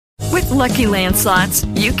Lucky Land Slots,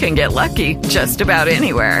 you can get lucky just about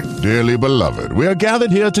anywhere. Dearly beloved, we are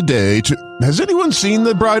gathered here today to... Has anyone seen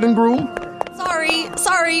the bride and groom?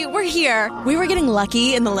 Sorry, we're here. We were getting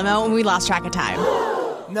lucky in the limo and we lost track of time.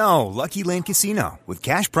 No, Lucky Land Casino, with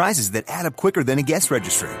cash prizes that add up quicker than a guest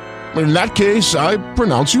registry. In that case, I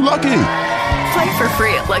pronounce you lucky. Play for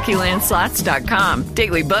free at LuckyLandSlots.com.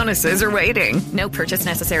 Daily bonuses are waiting. No purchase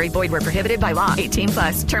necessary. Void where prohibited by law.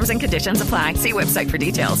 18+. Terms and conditions apply. See website for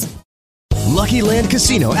details. Lucky Land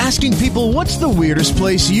Casino, asking people, what's the weirdest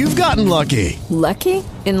place you've gotten lucky? Lucky?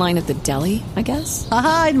 In line at the deli, I guess?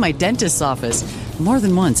 Aha, in my dentist's office. More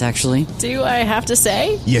than once, actually. Do I have to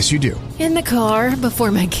say? Yes, you do. In the car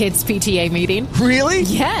before my kids' PTA meeting. Really?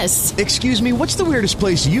 Yes. Excuse me, what's the weirdest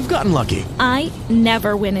place you've gotten lucky? I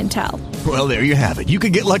never win and tell. Well, there you have it. You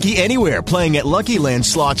can get lucky anywhere, playing at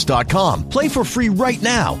LuckyLandSlots.com. Play for free right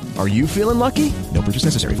now. Are you feeling lucky? No purchase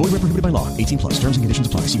necessary. Void where prohibited by law. 18+. Terms and conditions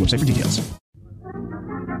apply. See website for details.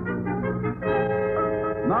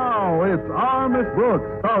 Now it's Our Miss Brooks,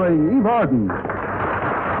 starring Eve Arden.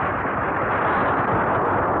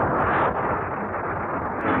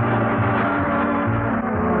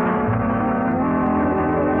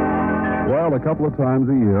 Well, a couple of times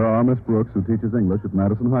a year, our Miss Brooks, who teaches English at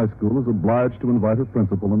Madison High School, is obliged to invite her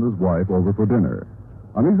principal and his wife over for dinner.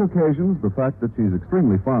 On these occasions, the fact that she's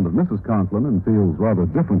extremely fond of Mrs. Conklin and feels rather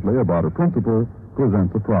differently about her principal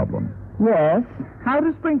presents a problem. Yes. How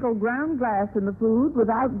to sprinkle ground glass in the food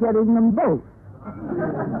without getting them both.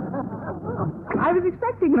 I was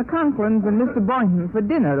expecting the Conklins and Mr. Boynton for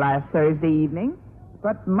dinner last Thursday evening,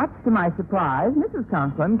 but much to my surprise, Mrs.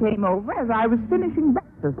 Conklin came over as I was finishing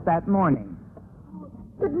breakfast that morning.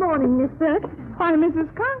 Good morning, Miss Brooks. Why,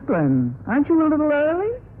 Mrs. Conklin, aren't you a little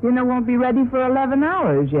early? Dinner won't be ready for 11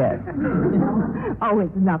 hours yet. Oh,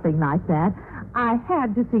 it's nothing like that. I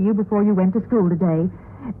had to see you before you went to school today.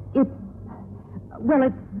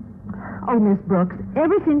 Oh, Miss Brooks,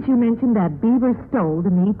 ever since you mentioned that beaver stole to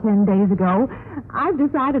me 10 days ago, I've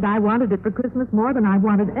decided I wanted it for Christmas more than I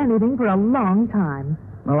wanted anything for a long time.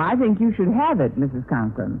 Well, I think you should have it, Mrs.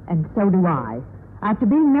 Conklin. And so do I. After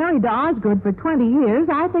being married to Osgood for 20 years,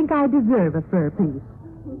 I think I deserve a fur piece.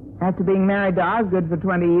 After being married to Osgood for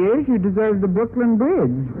 20 years, you deserve the Brooklyn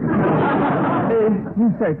Bridge.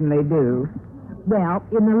 You certainly do. Well,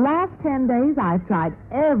 in the last 10 days, I've tried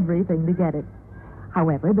everything to get it.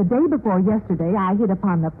 However, the day before yesterday, I hit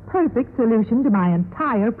upon the perfect solution to my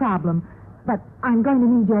entire problem. But I'm going to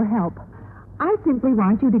need your help. I simply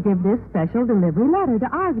want you to give this special delivery letter to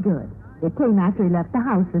Osgood. It came after he left the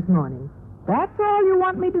house this morning. That's all you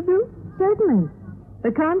want me to do? Certainly.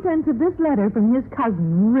 The contents of this letter from his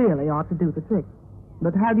cousin really ought to do the trick.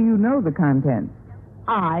 But how do you know the contents?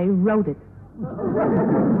 I wrote it.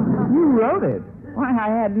 You wrote it? Why, I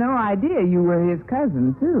had no idea you were his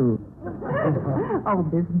cousin, too. Oh,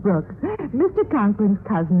 Miss Brooks, Mr. Conklin's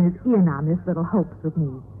cousin is in on this little hoax with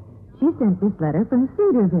me. She sent this letter from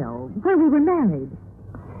Cedarville, where we were married.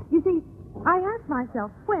 You see, I asked myself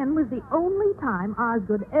when was the only time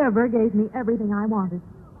Osgood ever gave me everything I wanted.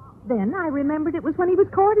 Then I remembered it was when he was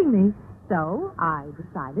courting me, so I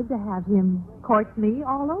decided to have him court me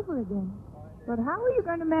all over again. But how are you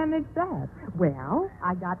going to manage that? Well,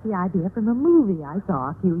 I got the idea from a movie I saw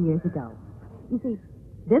a few years ago. You see,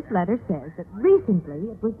 this letter says that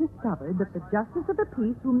recently it was discovered that the justice of the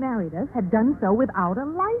peace who married us had done so without a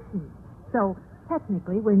license. So,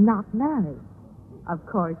 technically, we're not married. Of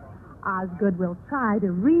course, Osgood will try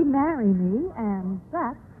to remarry me, and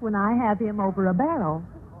that's when I have him over a barrel.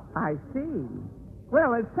 I see.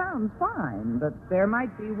 Well, it sounds fine, but there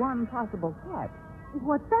might be one possible catch.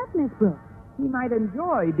 What's that, Miss Brooks? He might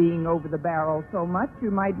enjoy being over the barrel so much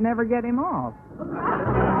you might never get him off.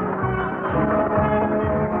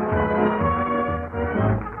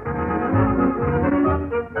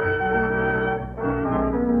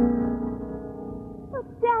 But,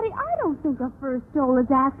 Daddy, I don't think a fur stole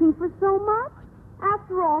is asking for so much.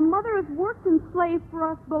 After all, Mother has worked and slaved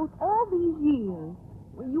for us both all these years.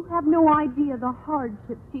 Well, you have no idea the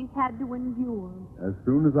hardships she's had to endure. As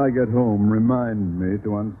soon as I get home, remind me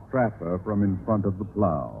to unstrap her from in front of the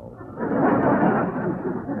plow.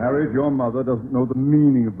 Harriet, your mother doesn't know the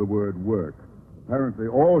meaning of the word work. Apparently,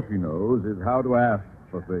 all she knows is how to ask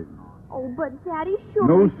for things. Oh, but, Daddy, sure.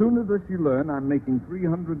 No sooner does she learn I'm making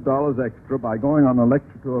 $300 extra by going on a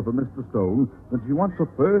lecture tour for Mr. Stone than she wants a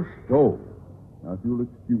fur stole. Now, if you'll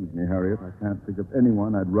excuse me, Harriet, I can't think of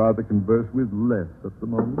anyone I'd rather converse with less at the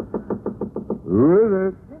moment. Who is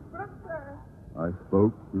it? Miss Brooks, sir. I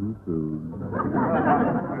spoke too soon.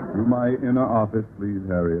 To my inner office, please,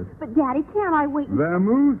 Harriet. But, Daddy, can't I wait?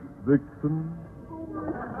 Vamoose, Vixen.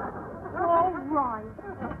 Oh, right.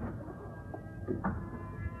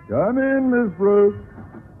 Come in, Miss Brooks.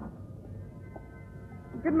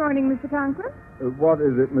 Good morning, Mr. Conklin. What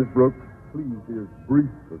is it, Miss Brooks? Please be as brief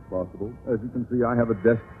as possible. As you can see, I have a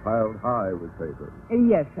desk piled high with paper.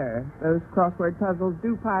 Yes, sir. Those crossword puzzles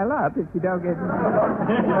do pile up if you don't get...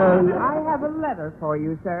 I have a letter for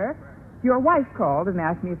you, sir. Your wife called and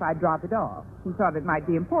asked me if I'd drop it off. She thought it might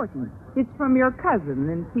be important. It's from your cousin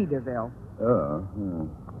in Cedarville.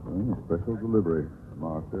 Special delivery.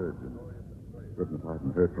 Marked urgent. Goodness, I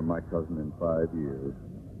haven't heard from my cousin in 5 years.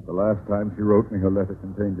 The last time she wrote me, her letter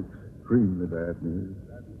contained extremely bad news.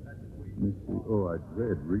 Let me see. Oh, I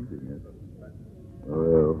dread reading it.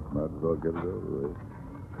 Well, might as well get it over with.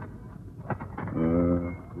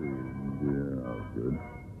 Yeah, good.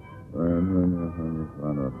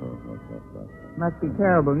 Must be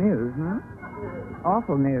terrible news, huh?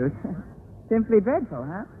 Awful news. Simply dreadful,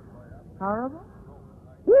 huh? Horrible?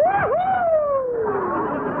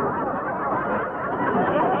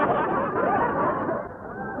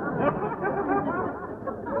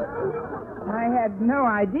 I had no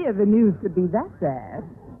idea the news could be that bad.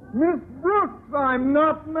 Miss Brooks, I'm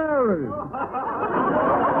not married.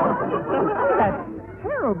 That's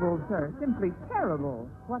terrible, sir. Simply terrible.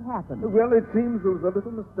 What happened? Well, it seems there was a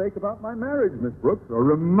little mistake about my marriage, Miss Brooks. A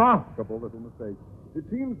remarkable little mistake. It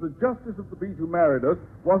seems the justice of the peace who married us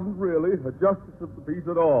wasn't really a justice of the peace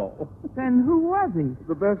at all. Then who was he?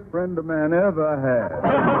 The best friend a man ever had.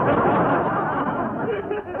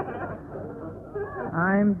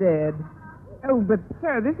 I'm dead. Oh, but,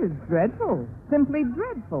 sir, this is dreadful. Simply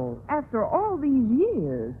dreadful. After all these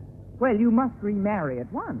years. Well, you must remarry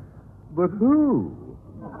at once. But who?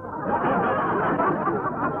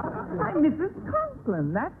 I'm Mrs.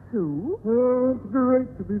 Conklin, that's who. Oh, it's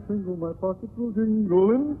great to be single. My pockets will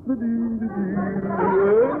jingle and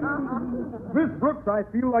Miss Brooks, I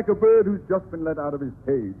feel like a bird who's just been let out of his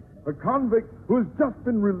cage. A convict who's just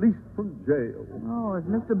been released from jail. Oh, if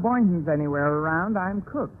Mr. Boynton's anywhere around, I'm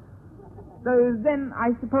cooked. So then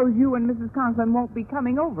I suppose you and Mrs. Conklin won't be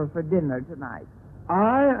coming over for dinner tonight.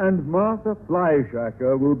 I and Martha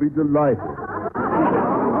Flyshacker will be delighted.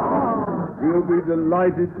 We'll be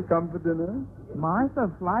delighted to come for dinner. Martha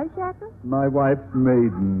Flyshacker? My wife's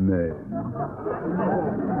maiden name.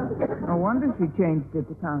 No wonder she changed it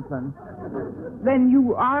to Conklin. Then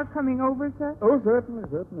you are coming over, sir? Oh, certainly,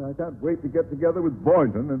 certainly. I can't wait to get together with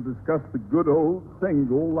Boynton and discuss the good old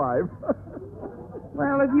single life.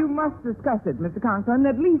 Well, if you must discuss it, Mr. Conklin,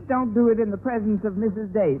 at least don't do it in the presence of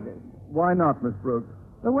Mrs. Davis. Why not, Miss Brooks?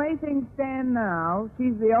 The way things stand now,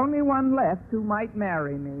 she's the only one left who might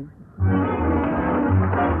marry me.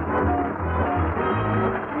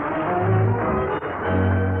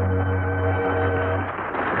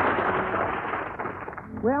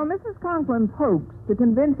 Well, Mrs. Conklin's hoax to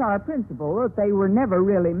convince our principal that they were never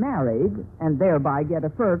really married, and thereby get a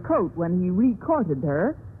fur coat when he recourted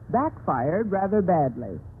her, backfired rather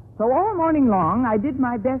badly. So all morning long, I did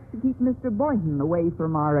my best to keep Mr. Boynton away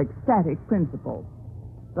from our ecstatic principal.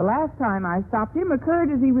 The last time I stopped him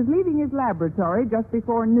occurred as he was leaving his laboratory just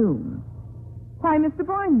before noon. Why, Mr.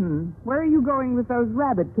 Boynton, where are you going with those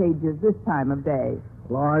rabbit cages this time of day?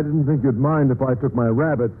 Well, I didn't think you'd mind if I took my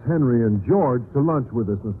rabbits, Henry and George, to lunch with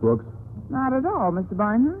us, Miss Brooks. Not at all, Mr.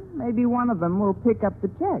 Boynton. Maybe one of them will pick up the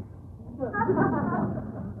check.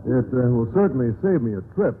 It will certainly save me a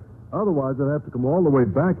trip. Otherwise, I'd have to come all the way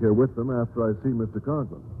back here with them after I see Mr.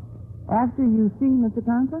 Conklin. After you see Mr.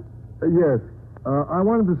 Conklin? Yes. I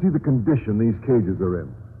want him to see the condition these cages are in.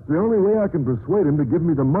 It's the only way I can persuade him to give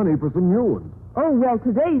me the money for some new ones. Oh, well,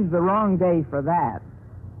 today's the wrong day for that.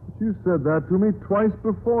 You said that to me twice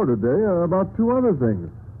before today about two other things.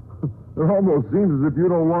 It almost seems as if you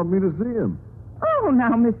don't want me to see him. Oh,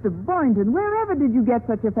 now, Mr. Boynton, wherever did you get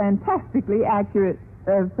such a fantastically accurate,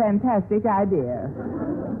 fantastic idea?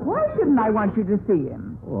 Why shouldn't I want you to see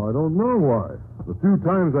him? Well, I don't know why. The few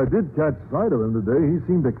times I did catch sight of him today, he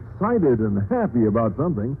seemed excited and happy about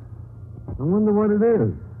something. I wonder what it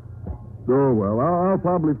is. Oh, well, I'll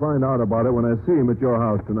probably find out about it when I see him at your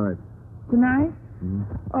house tonight. Tonight?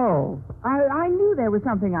 Oh, I knew there was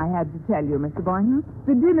something I had to tell you, Mr. Boynton.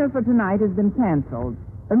 The dinner for tonight has been canceled.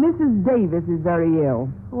 Mrs. Davis is very ill.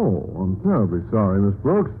 Oh, I'm terribly sorry, Miss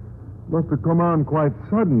Brooks. Must have come on quite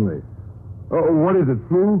suddenly. What is it,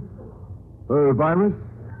 flu? Virus?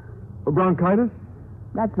 Bronchitis?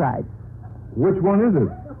 That's right. Which one is it?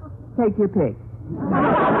 Take your pick.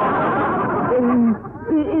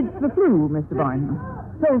 It's the flu, Mr. Boynton.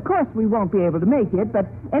 So, of course, we won't be able to make it, but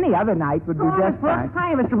any other night would be just fine.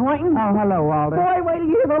 Hi, Mr. Boynton. Oh, hello, Walter. Boy, wait till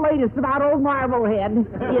you hear the latest about old Marblehead.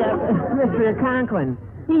 Yeah, Mr. Conklin.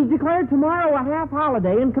 He's declared tomorrow a half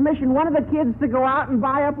holiday and commissioned one of the kids to go out and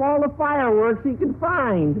buy up all the fireworks he can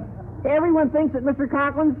find. Everyone thinks that Mr.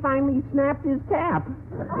 Conklin's finally snapped his cap.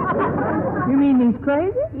 You mean he's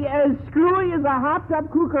crazy? Yeah, as screwy as a hopped-up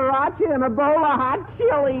cucaracha and a bowl of hot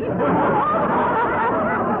chili.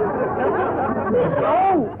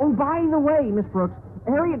 Oh, by the way, Miss Brooks,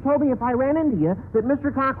 Harriet told me if I ran into you that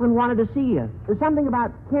Mr. Conklin wanted to see you. There's something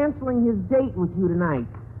about canceling his date with you tonight.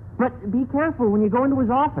 But be careful when you go into his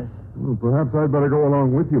office. Well, perhaps I'd better go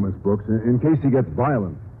along with you, Miss Brooks, in case he gets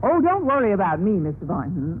violent. Oh, don't worry about me, Mr.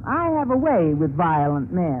 Boynton. I have a way with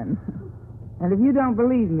violent men. And if you don't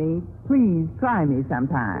believe me, please try me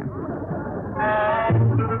sometime.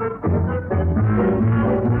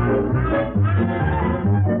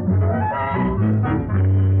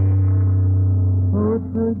 Oh, it's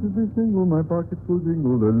nice to be single, my pockets will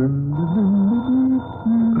jingle.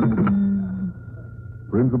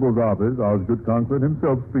 Principal's office, Osgood Conklin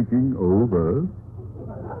himself speaking. Over.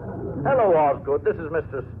 Hello, Osgood. This is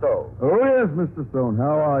Mr. Stone. Oh, yes, Mr. Stone.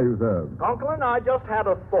 How are you, sir? Conklin, I just had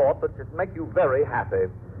a thought that should make you very happy.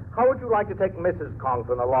 How would you like to take Mrs.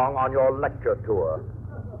 Conklin along on your lecture tour?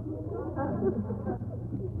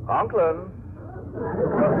 Conklin?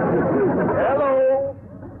 Hello?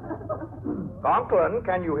 Conklin,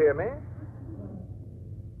 can you hear me?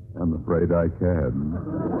 I'm afraid I can.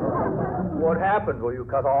 What happened? Were you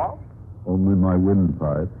cut off? Only my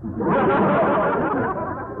windpipe.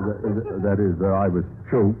 That is, I was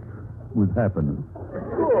choked with happiness.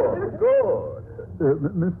 Good.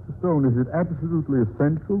 Mr. Stone, is it absolutely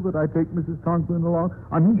essential that I take Mrs. Conklin along?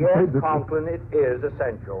 Yes, Conklin, it is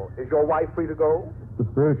essential. Is your wife free to go?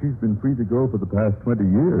 Sir, she's been free to go for the past 20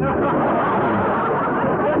 years.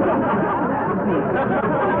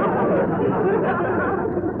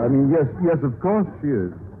 I mean, yes, of course she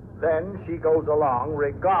is. Then she goes along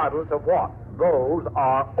regardless of what. Those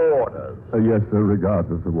are orders. Yes, sir,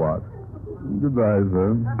 regardless of what. Goodbye,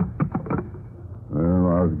 sir. Well,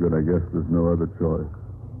 Osgood, I guess there's no other choice.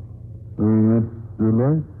 It's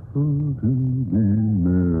delightful to be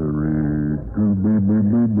married, to be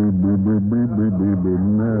married.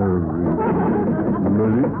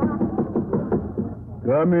 Lady,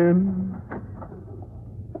 come in.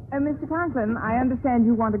 Mr. Conklin, I understand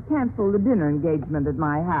you want to cancel the dinner engagement at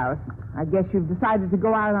my house. I guess you've decided to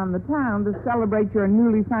go out on the town to celebrate your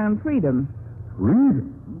newly found freedom.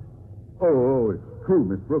 Freedom? Oh, it's true,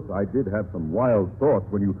 Miss Brooks. I did have some wild thoughts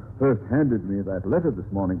when you first handed me that letter this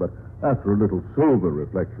morning, but after a little sober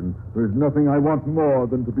reflection, there's nothing I want more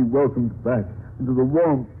than to be welcomed back into the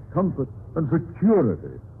warmth, comfort, and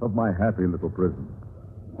security of my happy little prison.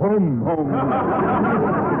 Home, home.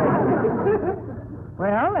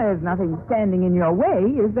 Well, there's nothing standing in your way,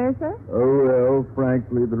 is there, sir? Oh, well,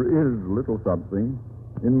 frankly, there is little something.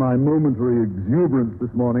 In my momentary exuberance this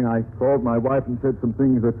morning, I called my wife and said some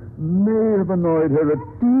things that may have annoyed her a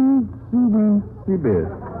teensy-weensy bit.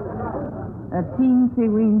 A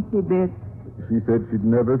teensy-weensy bit? She said she'd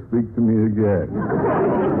never speak to me again.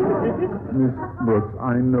 Miss Brooks,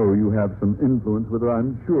 I know you have some influence with her.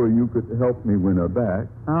 I'm sure you could help me win her back.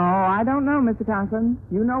 Oh, I don't know, Mr. Conklin.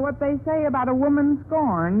 You know what they say about a woman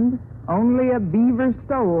scorned. Only a beaver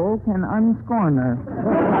stole can unscorn her.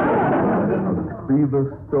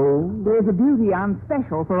 Beaver stole? There's a beauty on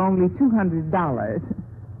special for only $200.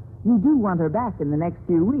 You do want her back in the next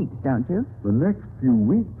few weeks, don't you? The next few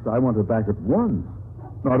weeks? I want her back at once.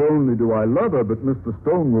 Not only do I love her, but Mr.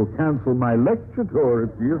 Stone will cancel my lecture tour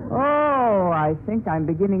if she isn't. Oh, I think I'm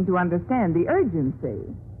beginning to understand the urgency.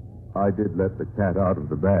 I did let the cat out of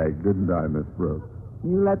the bag, didn't I, Miss Brooks?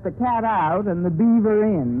 You let the cat out and the beaver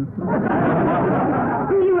in.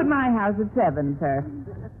 See you at my house at 7, sir.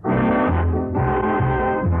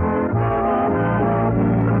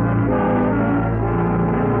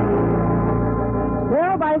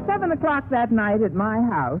 Well, by 7 o'clock that night at my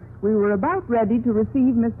house, we were about ready to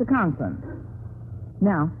receive Mr. Conklin.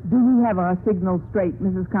 Now, do we have our signal straight,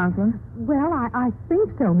 Mrs. Conklin? Well, I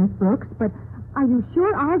think so, Miss Brooks, but are you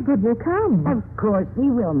sure Osgood will come? Of course he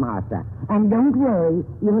will, Martha. And don't worry,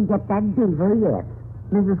 you'll get that beaver yet.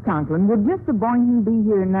 Mrs. Conklin, would Mr. Boynton be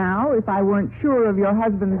here now if I weren't sure of your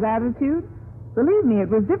husband's attitude? Believe me, it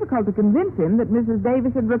was difficult to convince him that Mrs.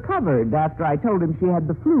 Davis had recovered after I told him she had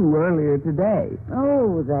the flu earlier today.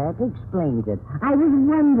 Oh, that explains it. I was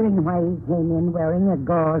wondering why he came in wearing a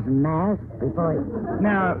gauze mask before he...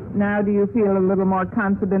 Now, do you feel a little more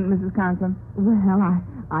confident, Mrs. Conklin? Well,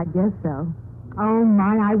 I guess so. Oh,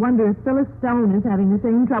 my, I wonder if Phyllis Stone is having the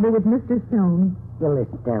same trouble with Mr. Stone. Phyllis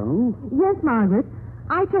Stone? Yes, Margaret.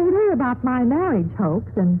 I told her about my marriage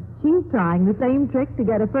hoax, and she's trying the same trick to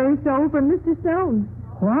get a fur stole from Mr. Stone.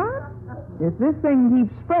 What? If this thing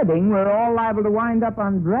keeps spreading, we're all liable to wind up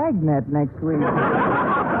on Dragnet next week.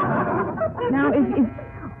 Now,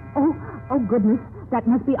 Oh, goodness. That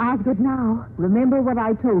must be Osgood now. Remember what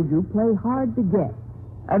I told you. Play hard to get.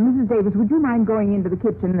 Mrs. Davis, would you mind going into the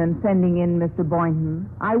kitchen and sending in Mr. Boynton?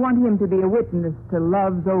 I want him to be a witness to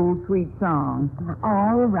Love's Old Sweet Song.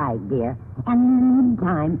 All right, dear. And in the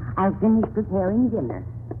meantime, I'll finish preparing dinner.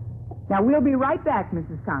 Now, we'll be right back,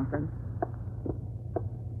 Mrs. Conklin.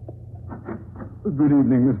 Good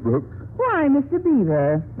evening, Miss Brooks. Why, Mr.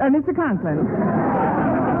 Beaver. Mr. Conklin.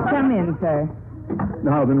 Come in, sir.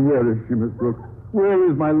 Now then, where is she, Miss Brooks? Where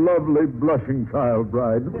is my lovely, blushing child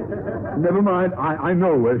bride? Never mind. I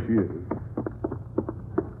know where she is.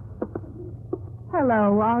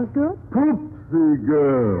 Hello, Osgood. Poopsie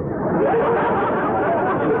girl.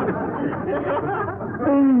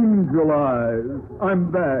 Angel eyes.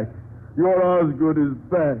 I'm back. Your Osgood is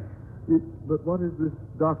back. But what is this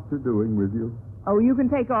doctor doing with you? Oh, you can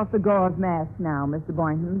take off the gauze mask now, Mr.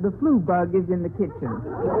 Boynton. The flu bug is in the kitchen.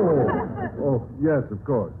 Oh, yes, of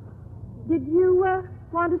course. Did you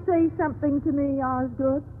want to say something to me,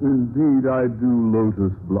 Osgood? Indeed, I do,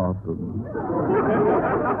 Lotus Blossom.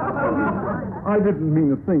 I didn't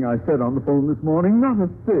mean a thing I said on the phone this morning. Not a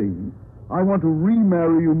thing. I want to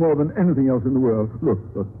remarry you more than anything else in the world. Look,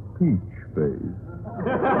 the peach face.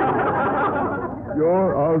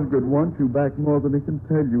 Your Osgood wants you back more than he can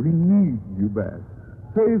tell you. He needs you back.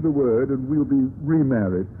 Say the word and we'll be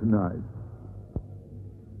remarried tonight.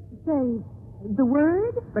 Say the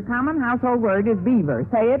word? The common household word is beaver.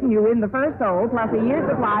 Say it and you win the first hole plus a year's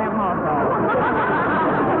supply of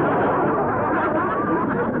mothballs.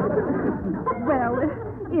 Well,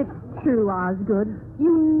 it's true, Osgood.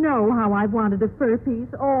 You know how I've wanted a fur piece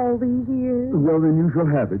all these years. Well, then you shall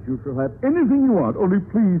have it. You shall have anything you want. Only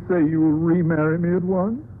please say you will remarry me at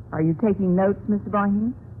once. Are you taking notes, Mr.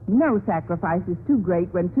 Boynton? No sacrifice is too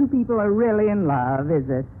great when two people are really in love, is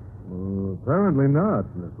it? Apparently not,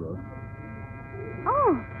 Miss Brooks.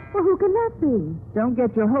 Oh, well, who can that be? Don't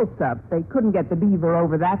get your hopes up. They couldn't get the beaver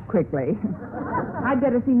over that quickly. I'd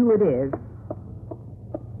better see who it is.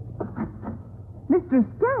 Mr.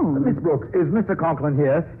 Stone. Miss Brooks, is Mr. Conklin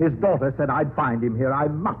here? His daughter said I'd find him here. I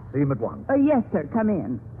must see him at once. Yes, sir. Come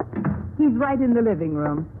in. He's right in the living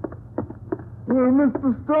room. Well,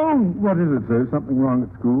 Mr. Stone, what is it, sir? Something wrong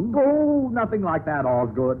at school? Oh, nothing like that,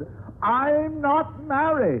 Osgood. I'm not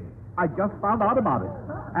married. I just found out about it.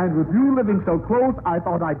 And with you living so close, I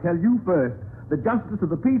thought I'd tell you first. The justice of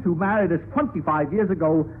the peace who married us 25 years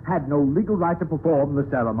ago had no legal right to perform the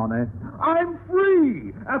ceremony. I'm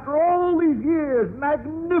free! After all these years,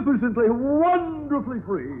 magnificently, wonderfully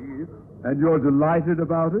free. And you're delighted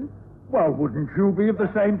about it? Well, wouldn't you be if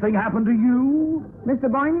the same thing happened to you? Mr.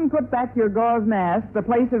 Boynton, put back your gauze mask. The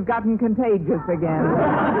place has gotten contagious again.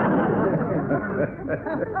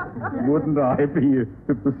 Wouldn't I be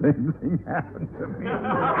if the same thing happened to me?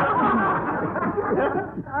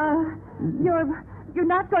 You're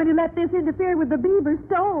not going to let this interfere with the beaver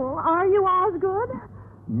stole, are you, Osgood?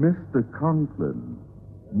 Mr. Conklin,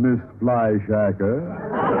 Miss Flyshacker.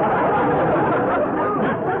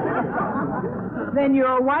 Then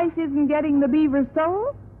your wife isn't getting the beaver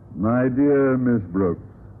stole? My dear Miss Brooks,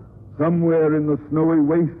 somewhere in the snowy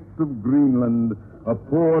wastes of Greenland, a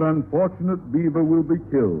poor, unfortunate beaver will be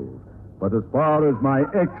killed. But as far as my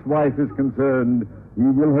ex-wife is concerned, he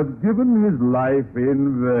will have given his life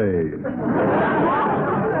in vain.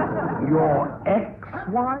 Your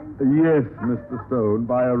ex-wife? Yes, Mr. Stone.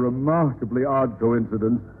 By a remarkably odd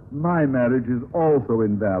coincidence, my marriage is also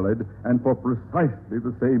invalid, and for precisely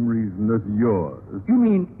the same reason as yours. You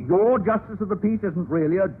mean your justice of the peace isn't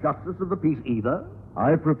really a justice of the peace either?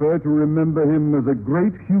 I prefer to remember him as a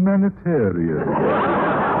great humanitarian.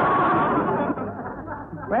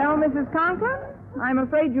 Well, Mrs. Conklin, I'm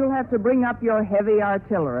afraid you'll have to bring up your heavy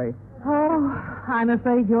artillery. Oh, I'm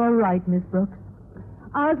afraid you're right, Miss Brooks.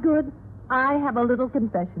 Osgood, I have a little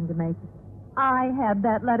confession to make. I had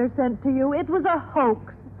that letter sent to you. It was a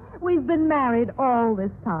hoax. We've been married all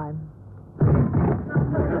this time.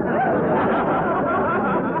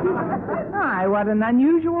 My, what an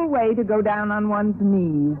unusual way to go down on one's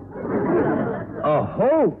knees. A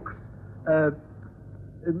hoax?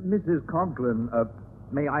 Mrs. Conklin,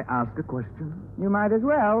 may I ask a question? You might as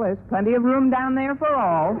well. There's plenty of room down there for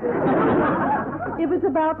all. It was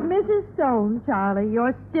about Mrs. Stone, Charlie.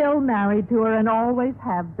 You're still married to her and always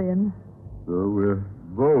have been. So we're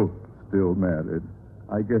both still married.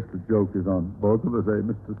 I guess the joke is on both of us, eh,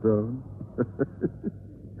 Mr. Stone?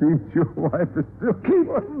 Seems your wife is still...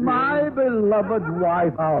 Keep my beloved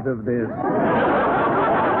wife out of this.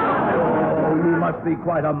 Oh, you must be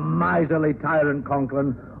quite a miserly tyrant,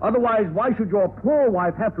 Conklin. Otherwise, why should your poor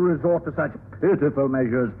wife have to resort to such pitiful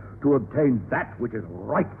measures to obtain that which is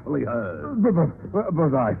rightfully hers?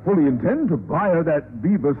 But I fully intend to buy her that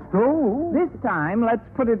beaver stole. This time, let's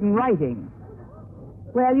put it in writing.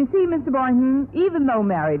 Well, you see, Mr. Boynton, even though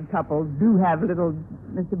married couples do have little...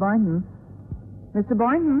 Mr. Boynton? Mr.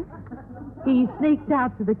 Boynton? He sneaked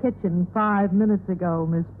out to the kitchen 5 minutes ago,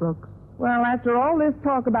 Miss Brooks. Well, after all this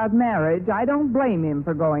talk about marriage, I don't blame him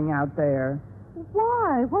for going out there.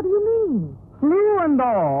 Why? What do you mean? Flu and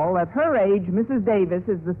all, at her age, Mrs. Davis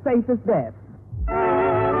is the safest bet.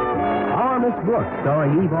 Our Miss Brooks,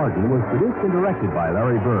 starring Eve Arden, was produced and directed by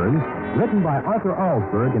Larry Burns, written by Arthur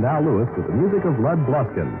Alsberg and Al Lewis with the music of Lud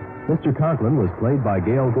Bluskin. Mr. Conklin was played by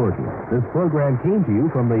Gail Gordon. This program came to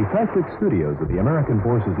you from the Festic Studios of the American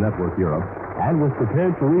Forces Network Europe and was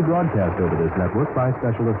prepared for rebroadcast over this network by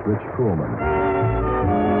specialist Rich Kuhlman.